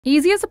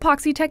Easiest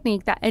epoxy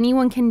technique that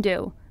anyone can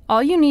do.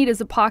 All you need is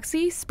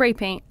epoxy, spray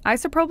paint,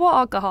 isopropyl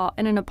alcohol,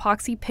 and an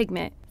epoxy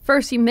pigment.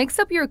 First, you mix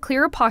up your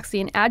clear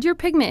epoxy and add your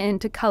pigment in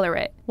to color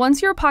it.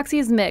 Once your epoxy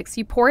is mixed,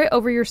 you pour it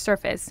over your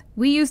surface.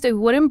 We used a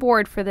wooden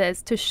board for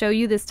this to show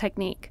you this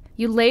technique.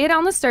 You lay it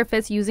on the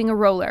surface using a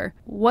roller.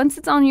 Once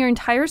it's on your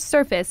entire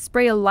surface,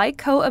 spray a light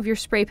coat of your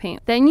spray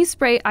paint. Then you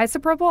spray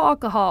isopropyl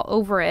alcohol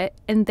over it,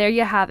 and there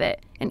you have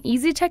it. An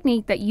easy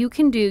technique that you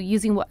can do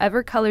using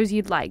whatever colors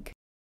you'd like.